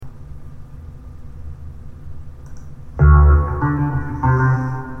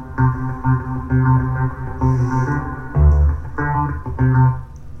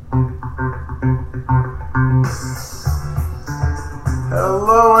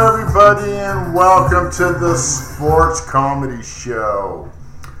everybody, and welcome to the Sports Comedy Show.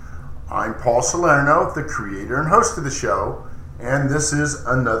 I'm Paul Salerno, the creator and host of the show, and this is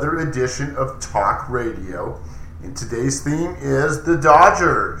another edition of Talk Radio. And today's theme is the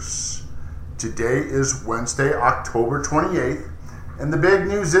Dodgers. Today is Wednesday, October 28th, and the big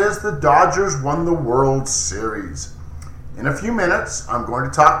news is the Dodgers won the World Series. In a few minutes, I'm going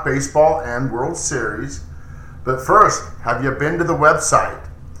to talk baseball and World Series. But first, have you been to the website?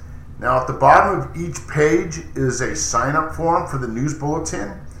 Now, at the bottom of each page is a sign-up form for the news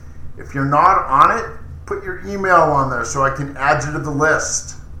bulletin. If you're not on it, put your email on there so I can add you to the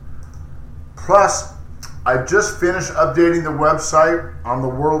list. Plus, I've just finished updating the website on the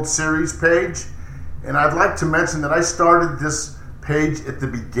World Series page, and I'd like to mention that I started this page at the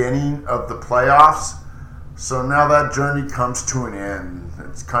beginning of the playoffs. So now that journey comes to an end.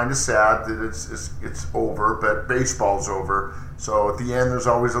 It's kind of sad that it's over, but baseball's over. So at the end, there's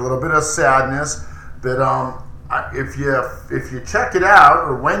always a little bit of sadness. But if you check it out,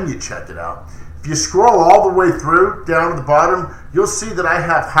 or when you check it out, if you scroll all the way through down to the bottom, you'll see that I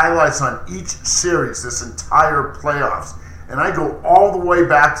have highlights on each series, this entire playoffs. And I go all the way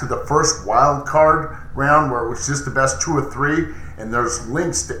back to the first wild card round where it was just the best 2 or 3. And there's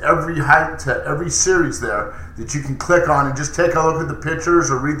links to every series there that you can click on and just take a look at the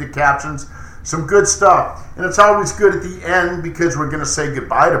pictures or read the captions. Some good stuff. And it's always good at the end, because we're going to say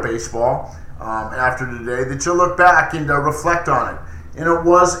goodbye to baseball after today, that you'll look back and reflect on it. And it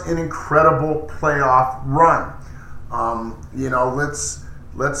was an incredible playoff run. I'll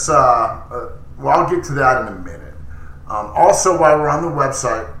get to that in a minute. Also, while we're on the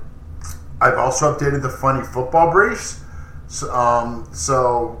website, I've also updated the funny football briefs.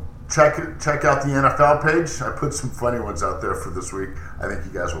 So check out the NFL page. I put some funny ones out there for this week. I think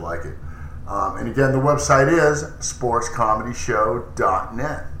you guys will like it. And again, the website is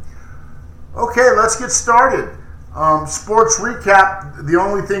sportscomedyshow.net. Okay, let's get started. Sports recap. The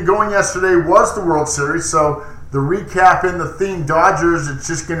only thing going yesterday was the World Series. So the recap in the theme Dodgers, it's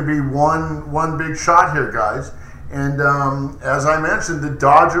just going to be one big shot here, guys. And as I mentioned, the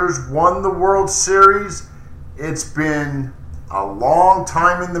Dodgers won the World Series. It's been a long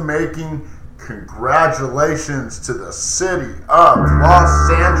time in the making. Congratulations to the city of Los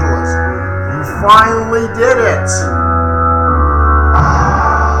Angeles. You finally did it.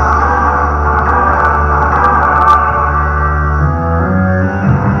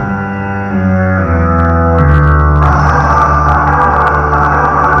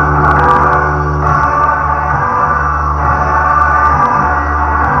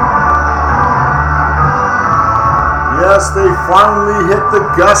 Yes, they finally hit the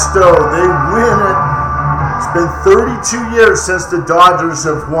gusto. They win it. It's been 32 years since the Dodgers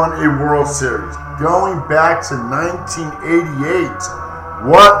have won a World Series, going back to 1988.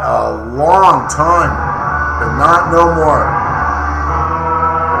 What a long time, but not no more.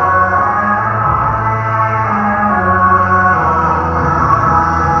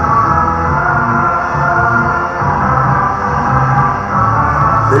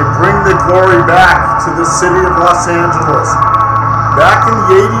 They bring the glory back to the city of Los Angeles. Back in the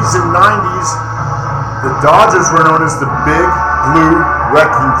 80s and 90s, the Dodgers were known as the Big Blue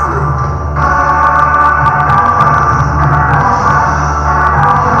Wrecking Crew.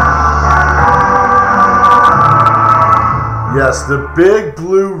 Yes, the Big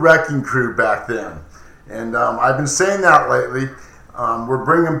Blue Wrecking Crew back then. And I've been saying that lately. We're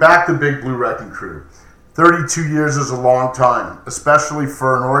bringing back the Big Blue Wrecking Crew. 32 years is a long time, especially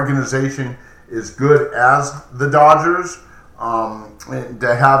for an organization as good as the Dodgers.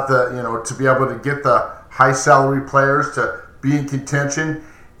 To have to be able to get the high salary players to be in contention.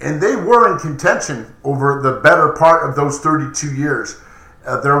 And they were in contention over the better part of those 32 years.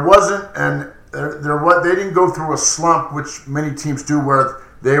 They didn't go through a slump, which many teams do, where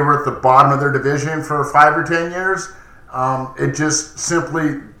they were at the bottom of their division for 5 or 10 years. It just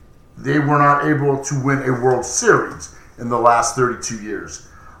simply, they were not able to win a World Series in the last 32 years.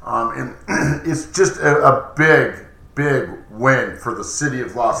 And it's just a big win for the city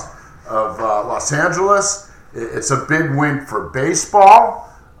of Los Angeles. It's a big win for baseball,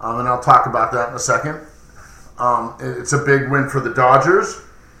 and I'll talk about that in a second. It's a big win for the Dodgers,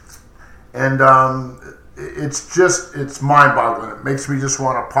 and it's mind-boggling. It makes me just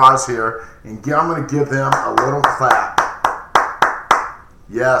want to pause here, and I'm going to give them a little clap.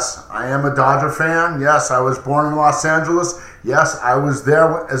 Yes, I am a Dodger fan. Yes, I was born in Los Angeles. Yes, I was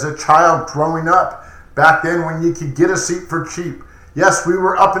there as a child growing up. Back then when you could get a seat for cheap. Yes, we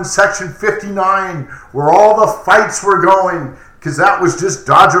were up in Section 59 where all the fights were going, because that was just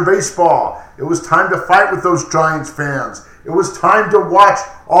Dodger baseball. It was time to fight with those Giants fans. It was time to watch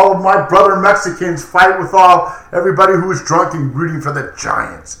all of my brother Mexicans fight with everybody who was drunk and rooting for the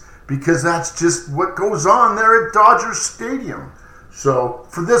Giants, because that's just what goes on there at Dodger Stadium. So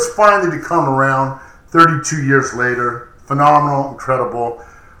for this finally to come around 32 years later, phenomenal, incredible.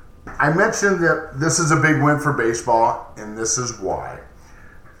 I mentioned that this is a big win for baseball, and this is why.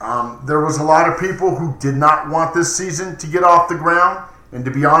 There was a lot of people who did not want this season to get off the ground. And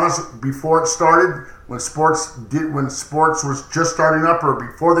to be honest, before it started, when sports was just starting up,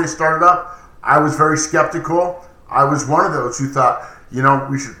 or before they started up, I was very skeptical. I was one of those who thought,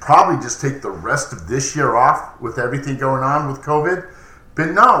 we should probably just take the rest of this year off with everything going on with COVID.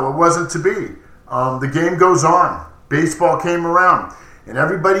 But no, it wasn't to be. The game goes on. Baseball came around. And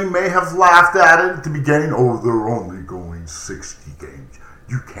everybody may have laughed at it at the beginning. Oh, they're only going 60 games.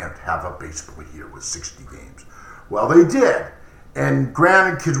 You can't have a baseball year with 60 games. Well, they did. And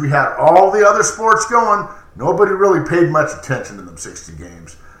granted, because we had all the other sports going, nobody really paid much attention to them 60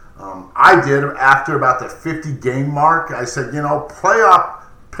 games. I did after about the 50-game mark. I said, playoff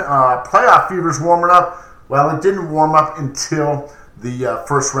fever's warming up. Well, it didn't warm up until the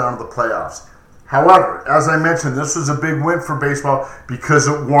first round of the playoffs. However, as I mentioned, this was a big win for baseball because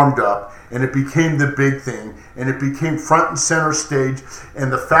it warmed up and it became the big thing and it became front and center stage.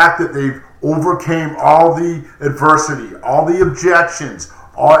 And the fact that they've overcame all the adversity, all the objections,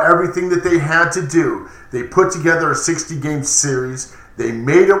 everything that they had to do. They put together a 60-game series. They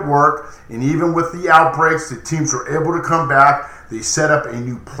made it work. And even with the outbreaks, the teams were able to come back. They set up a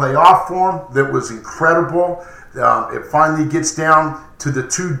new playoff form that was incredible. It finally gets down to the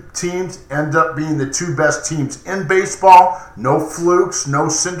two teams, end up being the two best teams in baseball. No flukes, no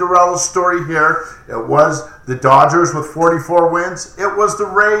Cinderella story here. It was the Dodgers with 44 wins. It was the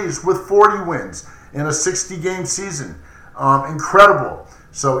Rays with 40 wins in a 60-game season. Incredible.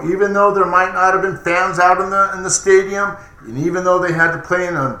 So even though there might not have been fans out in the stadium, and even though they had to play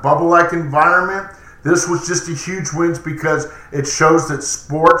in a bubble-like environment, this was just a huge win because it shows that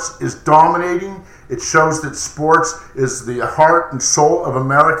sports is dominating. It shows that sports is the heart and soul of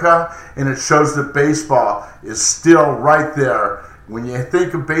America. And it shows that baseball is still right there. When you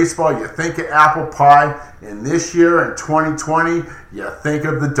think of baseball, you think of apple pie. And this year, in 2020, you think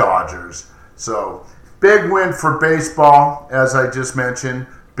of the Dodgers. So, big win for baseball, as I just mentioned.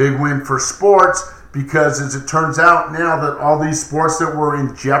 Big win for sports because, as it turns out now, that all these sports that were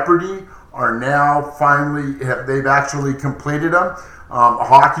in jeopardy are now they've actually completed them.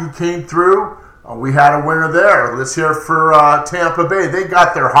 Hockey came through. We had a winner there. Let's hear for Tampa Bay. They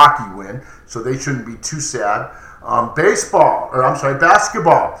got their hockey win, so they shouldn't be too sad. Basketball.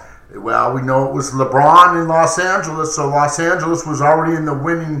 Well, we know it was LeBron in Los Angeles, so Los Angeles was already in the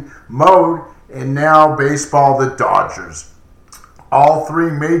winning mode, and now baseball, the Dodgers. All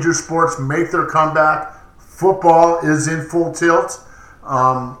three major sports make their comeback. Football is in full tilt.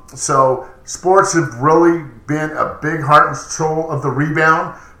 So sports have really been a big heart and soul of the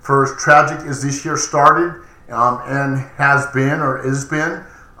rebound for as tragic as this year started and has been or is been.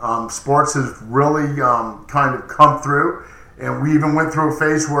 Sports has really kind of come through, and we even went through a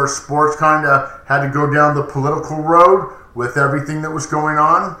phase where sports kind of had to go down the political road with everything that was going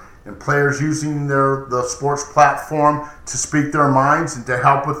on, and players using the sports platform to speak their minds and to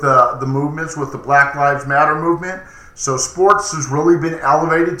help with the movements, with the Black Lives Matter movement. So sports has really been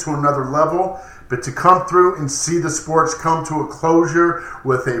elevated to another level, but to come through and see the sports come to a closure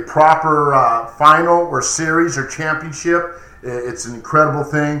with a proper final or series or championship, it's an incredible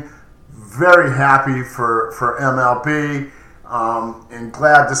thing. Very happy for MLB, and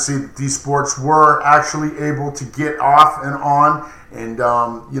glad to see that these sports were actually able to get off and on and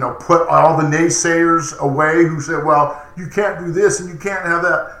put all the naysayers away who said, well, you can't do this and you can't have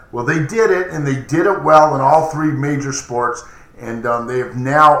that. Well, they did it, and they did it well in all three major sports, and they have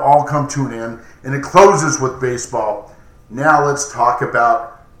now all come to an end, and it closes with baseball. Now let's talk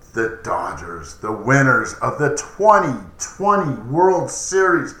about the Dodgers, the winners of the 2020 World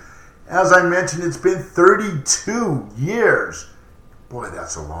Series. As I mentioned, it's been 32 years. Boy,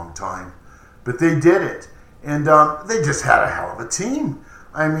 that's a long time. But they did it, and they just had a hell of a team.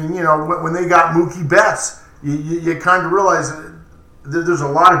 I mean, when they got Mookie Betts, you kind of realize there's a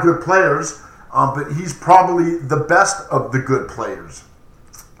lot of good players, but he's probably the best of the good players.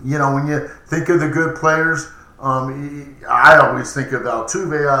 When you think of the good players, I always think of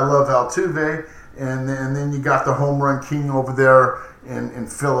Altuve. I love Altuve. And then you got the home run king over there in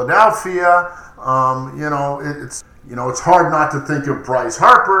Philadelphia. It's hard not to think of Bryce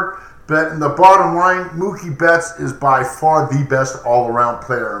Harper. But in the bottom line, Mookie Betts is by far the best all-around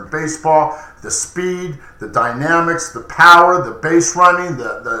player in baseball. The speed, the dynamics, the power, the base running,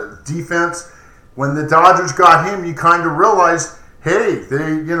 the defense. when the Dodgers got him, you kind of realized, hey,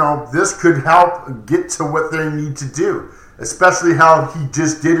 this could help get to what they need to do, especially how he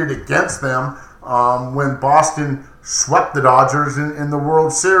just did it against them when Boston swept the Dodgers in the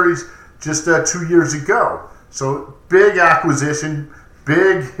World Series just 2 years ago. So big acquisition,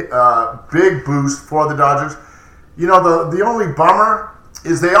 big boost for the Dodgers. The only bummer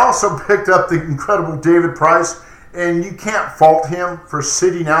is they also picked up the incredible David Price, and you can't fault him for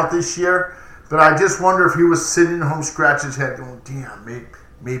sitting out this year. But I just wonder if he was sitting at home scratching his head going, damn,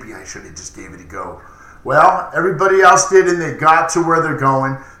 maybe I should have just gave it a go. Well, everybody else did, and they got to where they're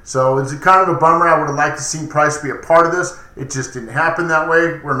going. So it's kind of a bummer. I would have liked to see Price be a part of this. It just didn't happen that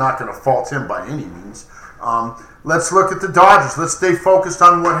way. We're not going to fault him by any means. Let's look at the Dodgers. Let's stay focused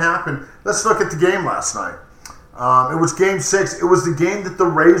on what happened. Let's look at the game last night. It was Game 6. It was the game that the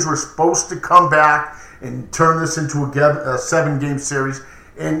Rays were supposed to come back and turn this into a 7-game series.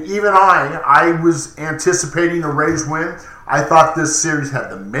 And even I was anticipating a Rays win. I thought this series had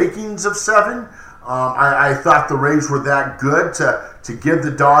the makings of 7. I thought the Rays were that good to give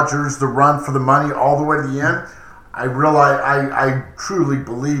the Dodgers the run for the money all the way to the end. I realized I truly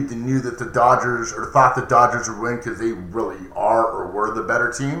believed and knew that the Dodgers, or thought the Dodgers would win because they really are or were the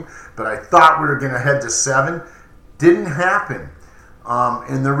better team. But I thought we were going to head to 7. Didn't happen.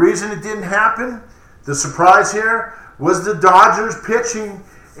 And the reason it didn't happen, the surprise here, was the Dodgers pitching,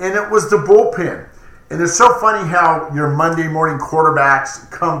 and it was the bullpen. And it's so funny how your Monday morning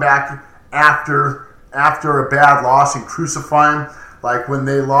quarterbacks come back after a bad loss and crucify them. Like when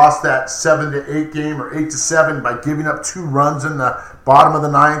they lost that 7-8 game or 8-7 by giving up 2 runs in the bottom of the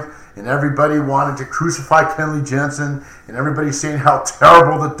 9th, and everybody wanted to crucify Kenley Jensen, and everybody saying how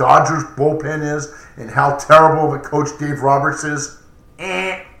terrible the Dodgers bullpen is and how terrible of a coach Dave Roberts is.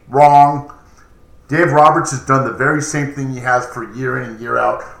 Wrong. Dave Roberts has done the very same thing he has for year in and year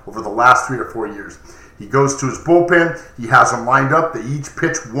out over the last 3 or 4 years. He goes to his bullpen. He has them lined up. They each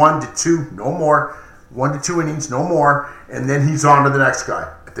pitch 1 to 2, no more. 1 to 2 innings, no more. And then he's on to the next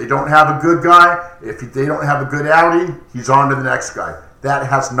guy. If they don't have a good guy, if they don't have a good outing, he's on to the next guy. That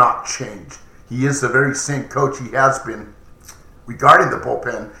has not changed. He is the very same coach he has been regarding the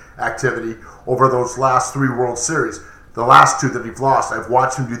bullpen activity over those last 3 World Series. The last 2 that he's lost, I've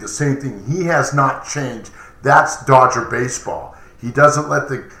watched him do the same thing. He has not changed. That's Dodger baseball. He doesn't let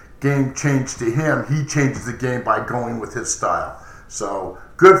the game change to him. He changes the game by going with his style. So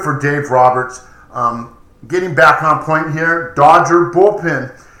good for Dave Roberts. Getting back on point here, Dodger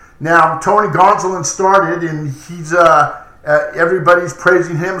bullpen. Now, Tony Gonsolin started, and he's everybody's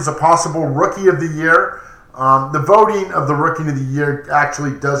praising him as a possible Rookie of the Year. The voting of the Rookie of the Year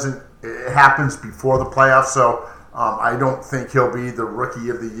actually it happens before the playoffs, so I don't think he'll be the Rookie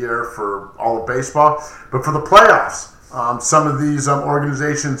of the Year for all of baseball. But for the playoffs, some of these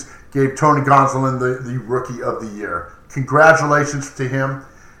organizations gave Tony Gonsolin the Rookie of the Year. Congratulations to him.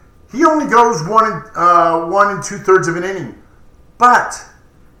 He only goes 1 2/3 of an inning, but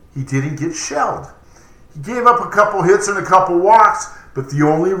he didn't get shelled. He gave up a couple hits and a couple walks, but the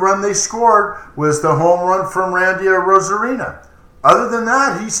only run they scored was the home run from Randy Arozarena. Other than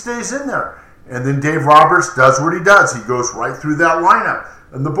that, he stays in there. And then Dave Roberts does what he does. He goes right through that lineup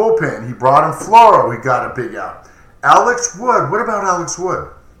in the bullpen. He brought in Floro. He got a big out. Alex Wood. What about Alex Wood?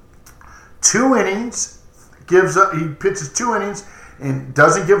 2 innings. He pitches 2 innings and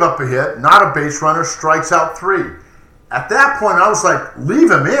doesn't give up a hit. Not a base runner. Strikes out 3. At that point, I was like,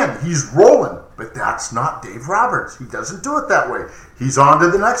 leave him in. He's rolling. But that's not Dave Roberts. He doesn't do it that way. He's on to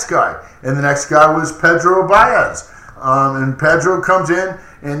the next guy. And the next guy was Pedro Baez. And Pedro comes in,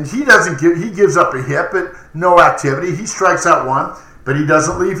 and he gives up a hit, but no activity. He strikes out 1, but he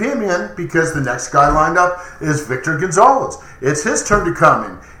doesn't leave him in because the next guy lined up is Victor Gonzalez. It's his turn to come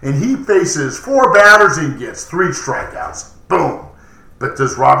in, and he faces 4 batters and gets 3 strikeouts. Boom. But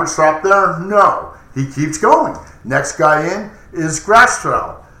does Roberts stop there? No. He keeps going. Next guy in is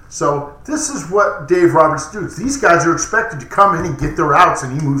Grastrell. So this is what Dave Roberts does. These guys are expected to come in and get their outs,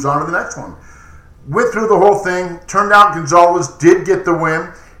 and he moves on to the next one. Went through the whole thing. Turned out Gonzalez did get the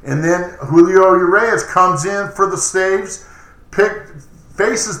win. And then Julio Urias comes in for the saves,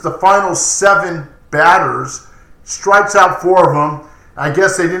 faces the final 7 batters, strikes out 4 of them. I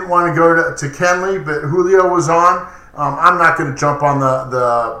guess they didn't want to go to Kenley, but Julio was on. I'm not going to jump on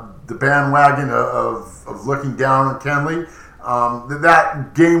the bandwagon of looking down on Kenley.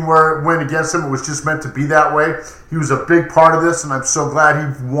 That game where it went against him, it was just meant to be that way. He was a big part of this, and I'm so glad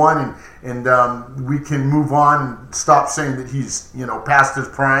he won, and we can move on and stop saying that he's past his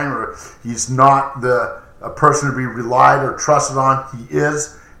prime or he's not a person to be relied or trusted on. He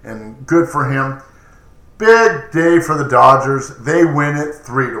is, and good for him. Big day for the Dodgers. They win it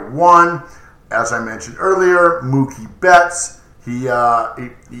 3-1. as I mentioned earlier, Mookie Betts.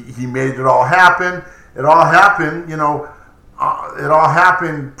 He made it all happen. It all happened, it all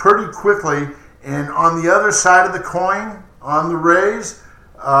happened pretty quickly. And on the other side of the coin, on the Rays,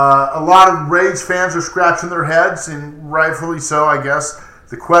 a lot of Rays fans are scratching their heads, and rightfully so, I guess.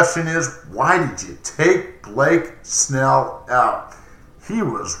 The question is, why did you take Blake Snell out? He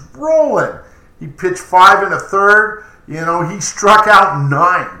was rolling. He pitched 5 1/3. He struck out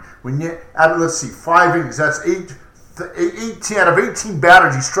 9. Let's see, 5 innings. That's 18 out of 18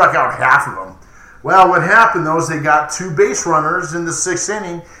 batters. He struck out half of them. Well, what happened though is they got 2 base runners in the 6th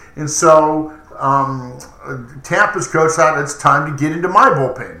inning, and so Tampa's coach thought it's time to get into my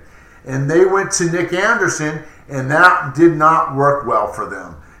bullpen, and they went to Nick Anderson, and that did not work well for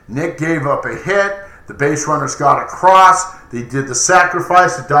them. Nick gave up a hit. The base runners got across. They did the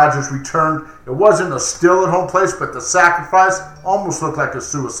sacrifice. The Dodgers returned. It wasn't a still at home place, but the sacrifice almost looked like a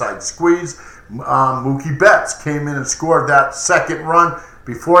suicide squeeze. Mookie Betts came in and scored that second run.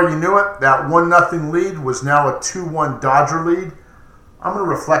 Before you knew it, that 1-0 lead was now a 2-1 Dodger lead. I'm going to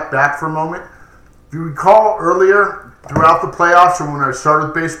reflect back for a moment. If you recall earlier, throughout the playoffs or when I started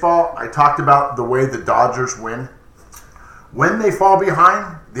with baseball, I talked about the way the Dodgers win. When they fall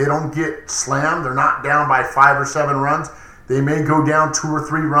behind, they don't get slammed. They're not down by 5 or 7 runs. They may go down 2 or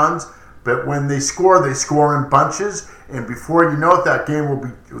 3 runs, but when they score in bunches. And before you know it,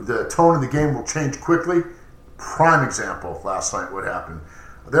 the tone of the game will change quickly. Prime example of last night what happened.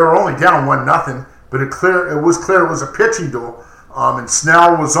 They were only down 1-0, but it was clear it was a pitching duel, and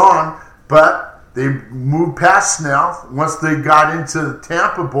Snell was on, but they moved past Snell. Once they got into the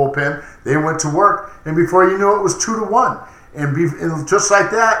Tampa bullpen, they went to work, and before you knew it, it was 2-1. And just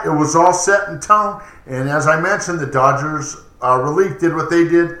like that, it was all set in tone. And as I mentioned, the Dodgers relief did what they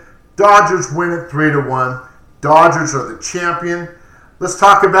did. Dodgers win it 3-1. Dodgers are the champion. Let's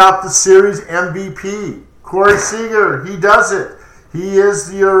talk about the series MVP. Corey Seager, he does it. He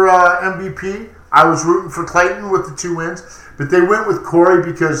is your MVP. I was rooting for Clayton with the 2 wins, but they went with Corey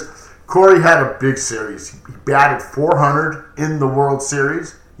because Corey had a big series. He batted .400 in the World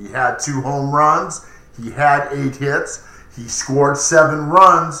Series. He had 2 home runs. He had 8 hits. He scored 7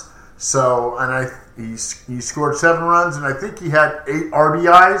 runs. He scored 7 runs, and I think he had 8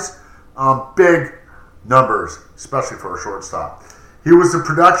 RBIs. Big numbers, especially for a shortstop. He was the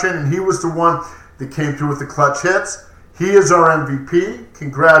production, and he was the one that came through with the clutch hits. He is our MVP.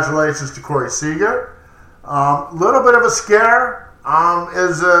 Congratulations to Corey Seager. Little bit of a scare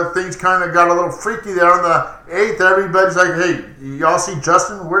as things kind of got a little freaky there on the 8th. Everybody's like, hey, y'all see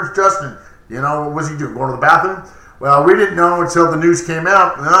Justin? Where's Justin? What was he doing? Going to the bathroom? Well, we didn't know until the news came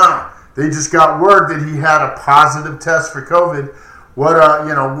out. They just got word that he had a positive test for COVID.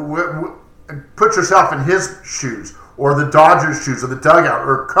 Put yourself in his shoes, or the Dodgers' shoes, or the dugout,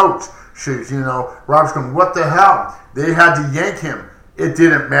 or coach shoes. Rob's going, what the hell? They had to yank him. It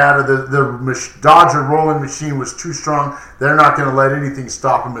didn't matter. The Dodger rolling machine was too strong. They're not going to let anything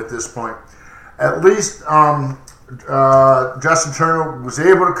stop him at this point. At least Justin Turner was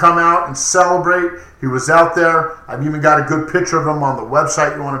able to come out and celebrate. He was out there. I've even got a good picture of him on the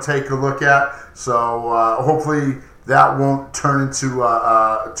website you want to take a look at. So hopefully that won't turn into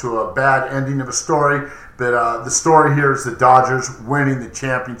a bad ending of a story. But the story here is the Dodgers winning the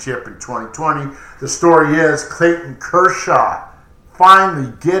championship in 2020. The story is Clayton Kershaw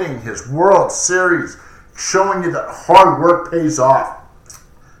finally getting his World Series, showing you that hard work pays off.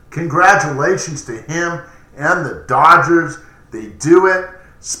 Congratulations to him and the Dodgers. They do it.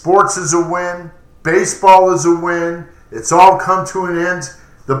 Sports is a win. Baseball is a win. It's all come to an end.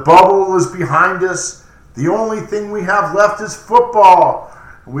 The bubble is behind us. The only thing we have left is football.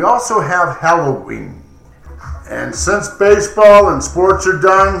 We also have Halloween. And since baseball and sports are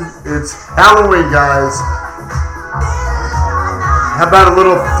done, it's Halloween, guys. How about a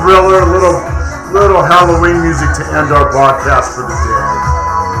little thriller, a little Halloween music to end our broadcast for the day?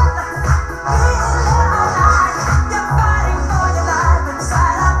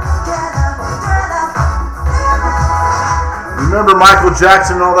 Remember Michael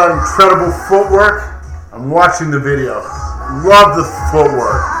Jackson and all that incredible footwork? I'm watching the video. Love the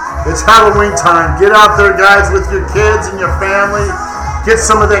footwork. It's Halloween time. Get out there, guys, with your kids and your family. Get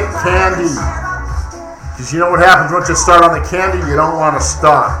some of that candy. Because you know what happens once you start on the candy? You don't want to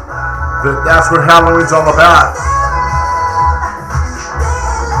stop. But that's what Halloween's all about.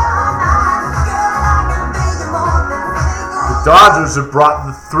 The Dodgers have brought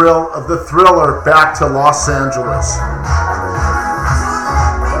the thrill of the Thriller back to Los Angeles.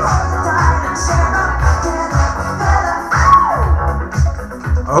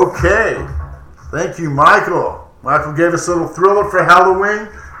 Okay. Thank you, Michael. Michael gave us a little Thriller for Halloween.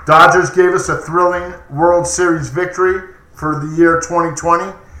 Dodgers gave us a thrilling World Series victory for the year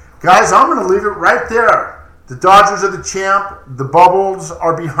 2020. Guys, I'm going to leave it right there. The Dodgers are the champ. The bubbles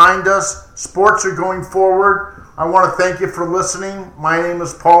are behind us. Sports are going forward. I want to thank you for listening. My name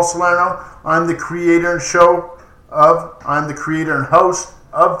is Paul Salerno. I'm the creator and host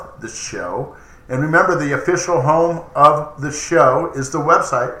of the show. And remember, the official home of the show is the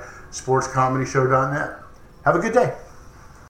website, sportscomedyshow.net. Have a good day.